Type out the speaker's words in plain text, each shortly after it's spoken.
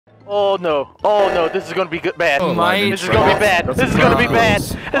Oh no, this is gonna be bad. This is gonna be bad. This is gonna be bad.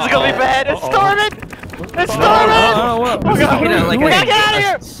 This is gonna be bad. It's storming! It's storming! Oh god, get out of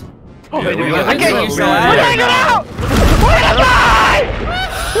here! I can't use that. We're gonna get out! We're gonna die!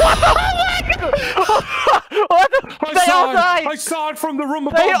 What the fuck? What the? They all died! I saw it from the room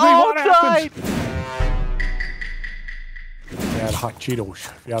above me. They all What happened? died! You had hot Cheetos.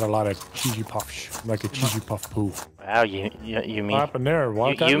 You had a lot of cheesy puffs, like a cheesy puff poo. Wow, you mean? What happened there?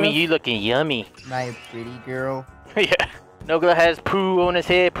 You looking yummy. My pretty girl. Yeah. Nogla has poo on his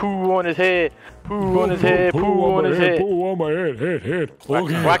head, poo on his head, poo on his head, poo on his head. Poo on my head.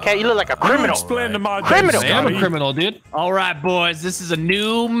 Why can't you look like a criminal? Explain to my criminal. I'm a criminal, dude. All right, boys, this is a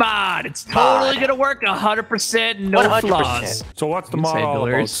new mod. It's totally gonna work 100%, no 100%. flaws. So what's the mod all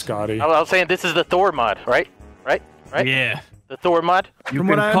about, Scotty? I was saying this is the Thor mod, right? Right? Yeah. The Thor mod. You From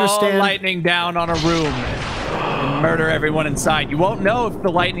can what I call understand, lightning down on a room and murder everyone inside. You won't know if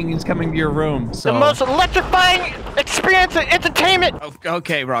the lightning is coming to your room. So. The most electrifying experience in entertainment.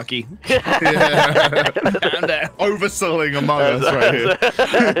 Okay, Rocky. Overselling Among Us right here.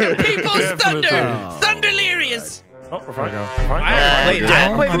 People's thunder! Thunderlerious! Oh, we're fine. Wait,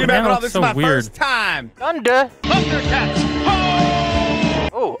 I played the map all this my first time. Thunder. Thundercats.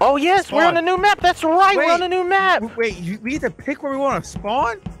 Oh yes, we're on a new map. That's right, we're on a new map. Wait, we have to pick where we want to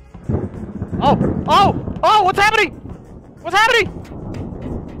spawn? Oh, what's happening? What's happening?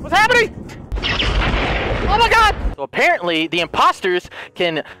 What's happening? Oh my god! So apparently the imposters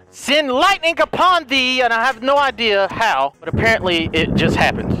can send lightning upon thee, and I have no idea how, but apparently it just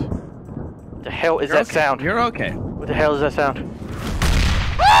happens. What the hell is that sound? You're okay. What the hell is that sound?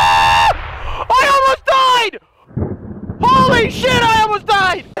 Ah! I almost died! Holy shit, I almost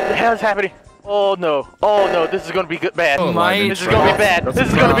died! What the hell is happening? Oh no, this is gonna be bad. This is gonna be bad. This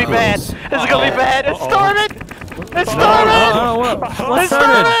is gonna be bad. This is gonna be bad. It's storming! It's storming! It's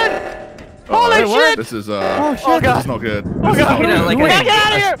storming! Holy shit! This is god. this is not good. Oh god, get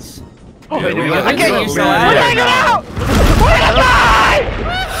out of here! I can't use that. We're gonna get out! We're gonna die!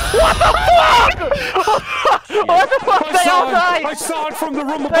 What the fuck? What the fuck? They all died! I saw it from the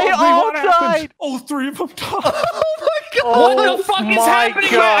room above They me. all What died! happened? All three of them died. Oh my god! What the fuck is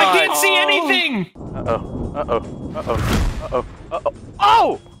happening? God. I can't see anything!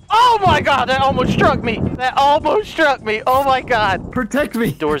 Oh my god, that almost struck me! That almost struck me! Oh my god! Protect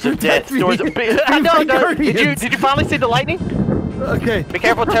me! Doors of death. Doors of I know. Did you finally see the lightning? Okay. Be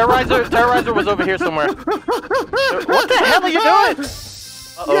careful, Terrorizer was over here somewhere. What the hell are you doing?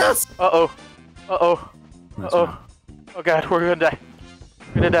 Yes! Oh god, we're gonna die.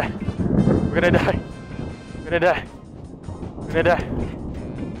 We're gonna die. We're gonna die. We're gonna die. We're gonna die.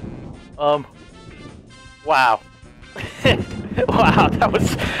 Wow. Wow, that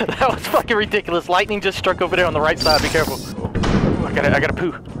was fucking ridiculous. Lightning just struck over there on the right side. Be careful. Oh, I gotta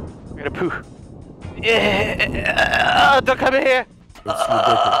poo. I gotta poo. Yeah. Don't come in here.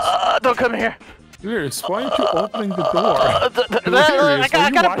 Don't come in here. Serious, why aren't you opening the door? I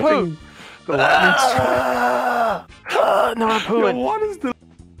gotta poo. The lightning strike. No, I'm pooing. Yo, what is the?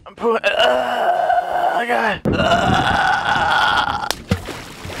 I'm pooing. Oh god.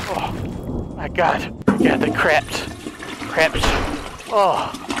 Oh my god. Yeah, the craps.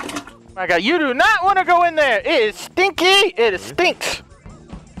 Oh my god, you do not want to go in there. It is stinky. It stinks.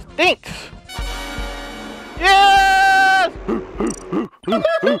 Stinks. Yes!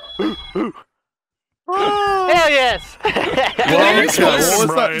 Hell yes!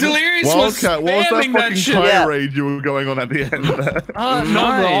 Delirious Wildcat, what was that spamming that fucking shit. tirade you were going on at the end there? No,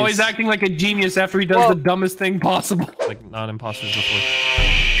 bro, always acting like a genius after he does the dumbest thing possible. Like non-imposters before.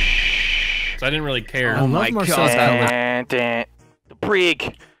 So I didn't really care. Oh my god. The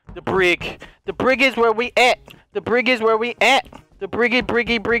brig is where we at. The brig is where we at. The brig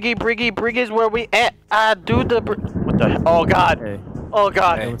is where we at. I do the what the hell? Oh god. Hey. Oh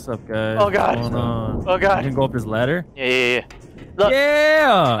god. Hey, what's up, guys? Oh god. What's going on? Oh god. You can go up this ladder? Yeah. Look.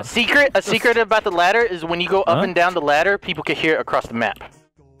 Yeah. A secret about the ladder is when you go up and down the ladder, people can hear it across the map.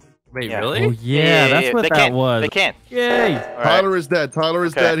 Wait, Yeah. really? Oh yeah, that's what that was. They can. Yay. All Tyler is dead. Tyler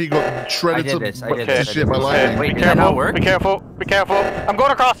is dead. He got shredded I did this. to shit by lightning. Wait, Be did that not careful. work? Be careful. Be careful. I'm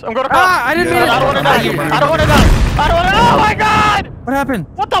going across. Ah, I didn't mean it. I don't want to die. I don't want to die. Oh my god! What happened?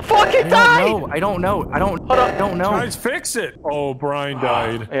 What the fuck? He died! I don't know. I don't know. Guys, fix it. Oh, Brian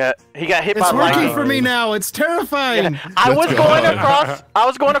died. Yeah, he got hit It's by lightning. working for me now. It's terrifying. I was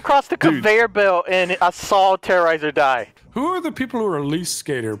going across the conveyor belt and I saw Terrorizer die. Who are the people who are least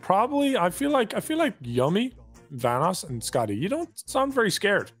scared? Probably, I feel like Yummy, Vanoss, and Scotty. You don't sound very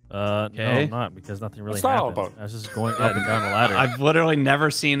scared. No, I'm not, because nothing really What's that all happened. about? I was just going up and down the ladder. I've literally never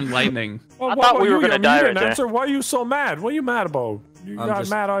seen lightning. Well, I thought we were gonna die You right didn't there. answer. Why are you so mad? What are you mad about? You got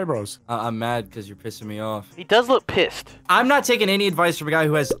mad eyebrows. I'm mad because you're pissing me off. He does look pissed. I'm not taking any advice from a guy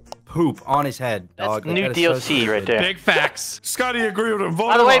who has poop on his head, dog. That's new DLC right there. Big facts. Scotty, agree with him. Vote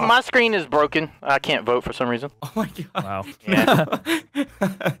By the way, off. my screen is broken. I can't vote for some reason. Oh my god. Wow. Yeah.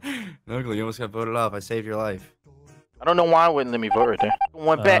 Nogla, you almost got voted off. I saved your life. I don't know why it wouldn't let me vote right there.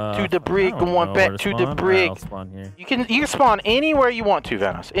 Going back to the brig. Going back to the brig. I'll spawn here. You can spawn anywhere you want to,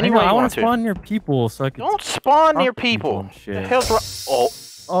 Vanoss. Anywhere I you want want to spawn near people so I can. Don't spawn near talk to people people. and shit. The hell's wrong? Oh.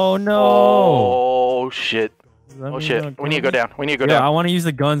 Oh no. Oh shit. Does that Oh mean shit. We need to go down. We need to go Yeah, down. I want to use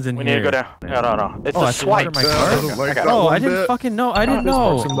the guns in We here. need to go down. No. It's Oh, a I swipe. my car? Oh, I didn't fucking know. I didn't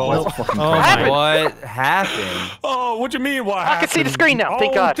know. Oh happened? my. What happened? Oh, what do you mean? What happened? I can see the screen now.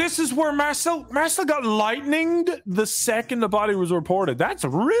 Thank God. This is where Marcel got lightninged the second the body was reported. That's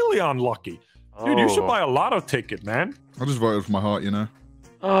really unlucky. Dude, you should buy a lotto ticket, man. I just voted for my heart, you know.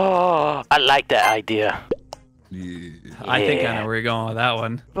 Oh, I like that idea. Yeah. I think I know where you're going with that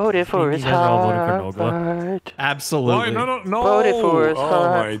one. Voted for You his guys are all voting for heart. Absolutely. No. Voted for his Oh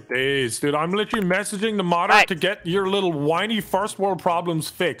heart. my days, dude. I'm literally messaging the modder Hey. to get your little whiny first world problems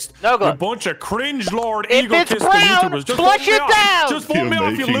fixed. Nogla. You bunch of cringe lord If it's egotistical brown, YouTubers. Just flush vote me it off. down. Just vote You're me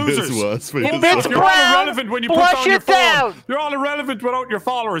off, you making this losers. worse for If yourself. it's You're all brown, irrelevant when you put flush down your it phone. down. You're all irrelevant without your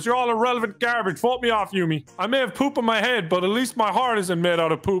followers. You're all irrelevant garbage. Vote me off, Yumi. I may have poop in my head, but at least my heart isn't made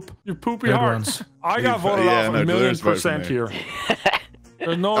out of poop. You poopy Good hearts. I got Yeah, voted off no, a million Delirious voted for % me. here.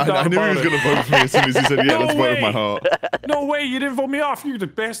 There's no I doubt knew he about was it. going to vote for me as soon as he said, yeah, No let's vote with my way. heart. No way, you didn't vote me off. You're the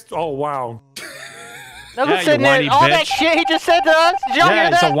best. Oh, wow. Look Yeah, who's sitting you whiny there. All that bitch. shit he just said to us. Did y'all hear Yeah,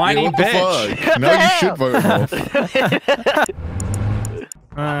 it's a that? whiny What the bitch. fuck? Now you should vote him off.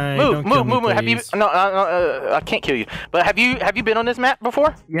 Alright, Move. don't kill me, Have you? please. No, I can't kill you. But have you been on this map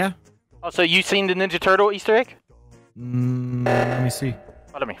before? Yeah. Oh, so you seen the Ninja Turtle Easter egg? Let me see.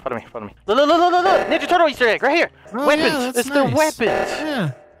 Follow me. Look, Ninja Turtle Easter egg right here. Oh, Weapons. yeah, that's It's the nice. weapons.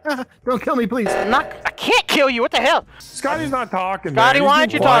 Yeah. Don't kill me, please. I can't kill you. What the hell? Scotty's not talking, Scotty, man. why He's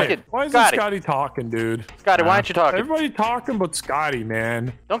aren't you being quiet. talking? Why isn't Scotty. Scotty talking, dude? Scotty, why aren't you talking? Everybody talking but Scotty,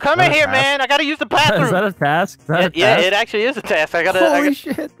 man. Don't come in here, man. I gotta use the bathroom. Is that a task? Is that a Yeah, task? it actually is a task. I gotta. Holy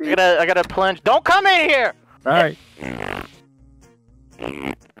shit, dude. I gotta plunge. Don't come in here. All right.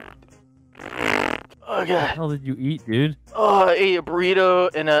 Oh What the god. hell did you eat, dude? Oh, I ate a burrito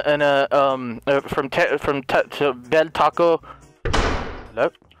and from Bel Taco. Hello?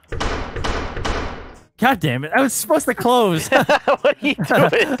 God damn it! I was supposed to close. What are you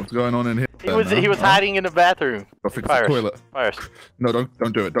doing? What's going on in here? He was hiding in the bathroom. I'll fix the Fires. toilet. Fires. No, don't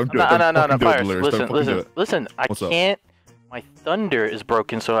do it. Don't do No, it. Don't no, fucking do it, fires. Delirious. Don't fucking do it. Listen. I What's up? can't. My thunder is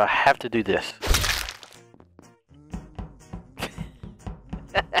broken, so I have to do this.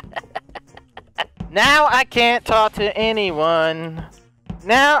 Now I can't talk to anyone.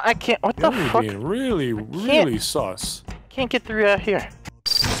 Now I can't. What the You're fuck? being really sus. Can't get through out here.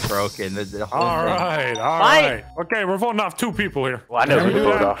 Broken. The whole All thing. right. Why- Okay, we're voting off 2 people here. Well, I never Yeah, would yeah.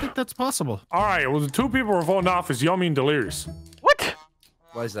 vote I off. think that's possible. All right. Well, the 2 people we're voting off is Yummy and Delirious. What?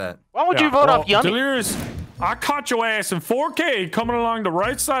 Why is that? Why would Yeah, you vote well, off Yummy? Delirious, I caught your ass in 4K coming along the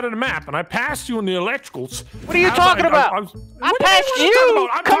right side of the map, and I passed you in the electricals. What are you As talking about? I I what do you mean, passed what are you talking about?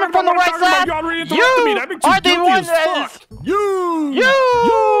 I'm coming talking from the about what right I'm talking about. side. You already interrupted me. That makes you are the guilty one as that fuck. is.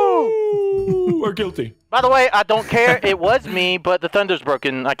 You are guilty. By the way, I don't care. It was me, but the thunder's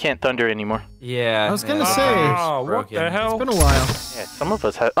broken. I can't thunder anymore. Yeah. I was gonna yeah. say. Ah, what Broken. the hell? It's been a while. Yeah, some of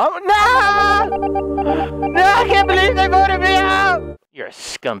us have. Oh no! No, I can't believe they voted me out. You're a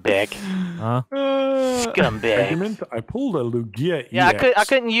scumbag. Huh? Scumbag. Argument, I pulled a Lugia Yeah, EX. I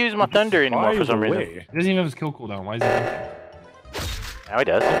couldn't use my thunder anymore By for some the reason. way, He doesn't even have his kill cooldown. Why is he thinking? Now he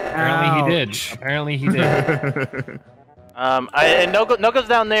does. Apparently he did. Ouch. Apparently he did. And Nogo's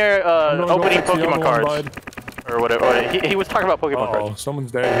down there I'm gonna go opening fix the other Pokemon one, cards bud. or whatever. Or he was talking about Pokemon Uh-oh, cards.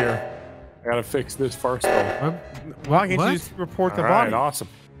 someone's dead here. I gotta fix this first, though. Why can't What? you just report the All right, body? awesome.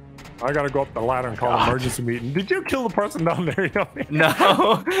 I gotta go up the ladder and call an emergency meeting. Did you kill the person down there?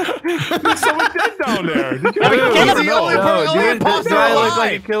 No. There's someone dead down there. Did you I mean, kill kill him? him. Do I look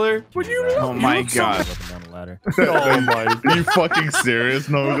like a killer? Would you Oh my Up god. and down the ladder. Oh my! Are you fucking serious,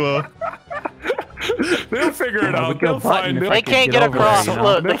 Nogla? They'll figure it out. Look at They'll the button find if it. I They can can't get get over across. there, you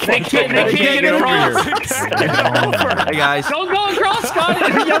know? Look, they can't They can't get across. Hey guys. Don't go across,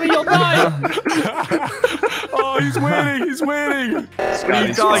 Scotty. Yummy, you'll die. Oh, he's winning. He's winning. What are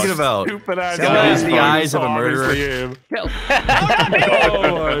you talking about? Stupid ass. Scotty guy. has the eyes of a murderer. Obviously him.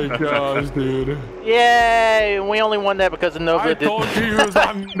 Oh my gosh, dude. Yay! We only won that because of Nova I did. told you he was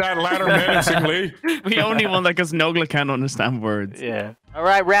on that ladder menacingly. We only won that because Nogla can't understand words. Yeah. All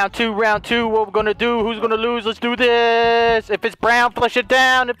right, round two. What we're gonna do? Who's gonna lose? Let's do this. If it's brown, flush it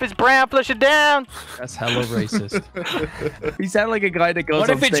down. If it's brown, flush it down. That's hella racist. You sound like a guy that goes What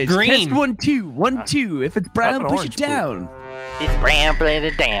on if it's stage. green? Test 1, 2, 1, 2. If it's brown, push it down. It's brown, flush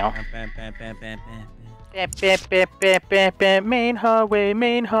it down. Main hallway,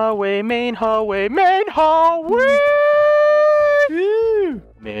 main hallway, main hallway, main hallway.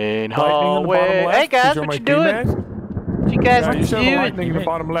 Main hallway. Hey guys, what you doing? What you guys Yeah, you should have doing? lightning in the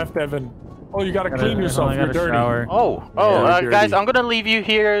bottom left, Evan. Oh, you gotta clean yourself. I You're gotta dirty. shower. Oh, Yeah, you're guys, dirty. I'm gonna leave you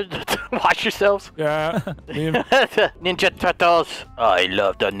here to wash yourselves. Yeah. Me and Ninja Turtles. I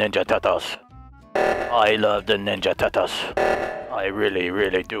love the Ninja Turtles. I love the Ninja Turtles. I really,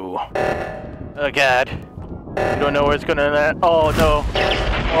 really do. Oh god. You don't know where it's gonna land. Oh no.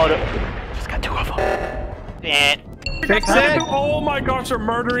 Oh no. Just got 2 of them. And Fix it. Oh my gosh, they're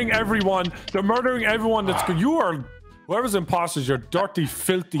murdering everyone. They're murdering everyone that's good. You are, whoever's imposters, you're dirty,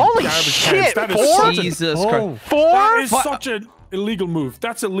 filthy Holy garbage shit, cans. That is 4? such a, Jesus Oh. Christ. 4? that is such an illegal move.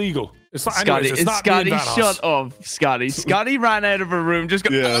 That's illegal. It's not, Scotty, anyways, it's not Scotty, me and Vanoss. shut up, Scotty. Scotty ran out of a room. Just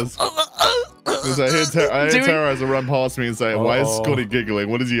go. Yes. Because I heard Doing- Terrorizer run past me and say, "Why is Uh-oh. Scotty giggling?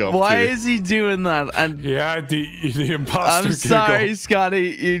 What is he up Why to?" is he doing that? And Yeah, the imposter I'm giggle. sorry,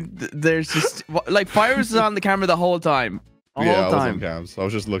 Scotty. There's just like Fire was on the camera the whole time. The Yeah, I whole was on time. cams. I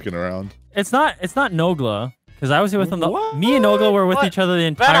was just looking around. It's not Nogla. Because I was here with him. What? Me and Nogla were with What? each other the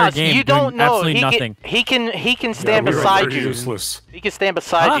entire Vanoss, game. you don't doing know. absolutely nothing. He can Yeah, stand we were beside very you. useless. He can stand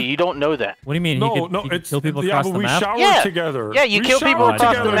beside Huh? you. You don't know that. What do you mean? No, he could, no, he could it's kill people yeah, across but the we map. showered Yeah. together. Yeah, you We kill people showered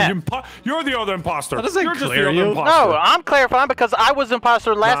across the together. map. You're the other imposter. How does that You're just clear the other you? imposter. No, I'm clarifying because I was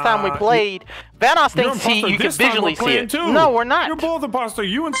imposter last time we Nah, played. Vanoss You're thinks imposter you can this time, visually we're see playing it. Too. No, we're not. You're both imposter.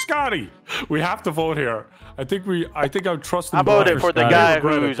 You and Scotty. We have to vote here. I think I trust. I voted for the Scotty. guy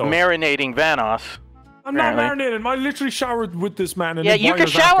Regret it, who's though. marinating Vanoss. I'm not apparently. marinating. I literally showered with this man. And Yeah, then you can wires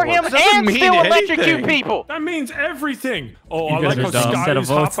shower him afterwards. Doesn't and mean still electrocute anything. people. That means everything. Oh, You I guys like are how dumb. Set of Scotty's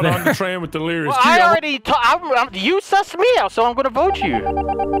votes hopping on there. the train with Delirious. Well, I already you sussed me out, so I'm gonna vote you.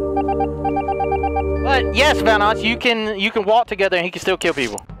 But yes, Vanoss, you can walk together and he can still kill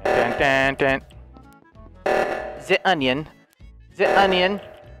people. Dun, dun, dun. The onion. The onion.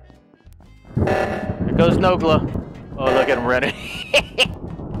 There goes Nogla. Oh, look at him running.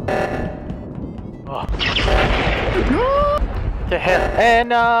 Oh. The hell?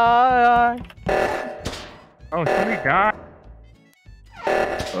 And Oh, somebody died.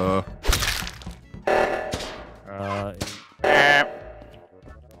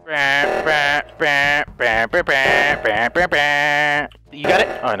 You got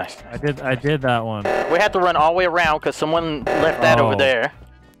it? Oh, nice. I did that one. We had to run all the way around because someone left that over Oh. there.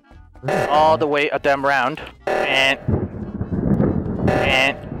 All the way up them round. And.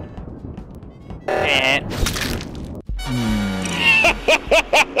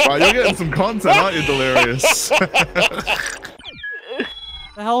 Wow, you're getting some content, aren't you, Delirious? What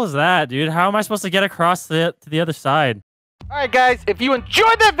the hell is that, dude? How am I supposed to get across to the other side? Alright guys, if you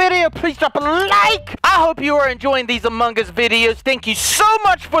enjoyed that video, please drop a like! I hope you are enjoying these Among Us videos. Thank you so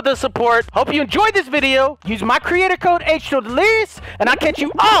much for the support. Hope you enjoyed this video. Use my creator code H2Delirious, and I'll catch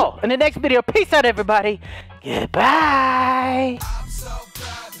you all in the next video. Peace out, everybody. Goodbye. I'm so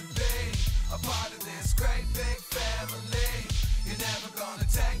proud to be a part of this great big family. You're never gonna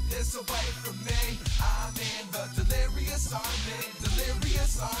take this away from me. I'm in the delirious army,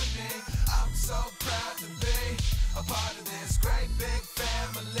 delirious army. I'm so proud to be a part of this great big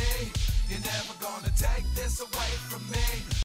family. You're never gonna take this away from me.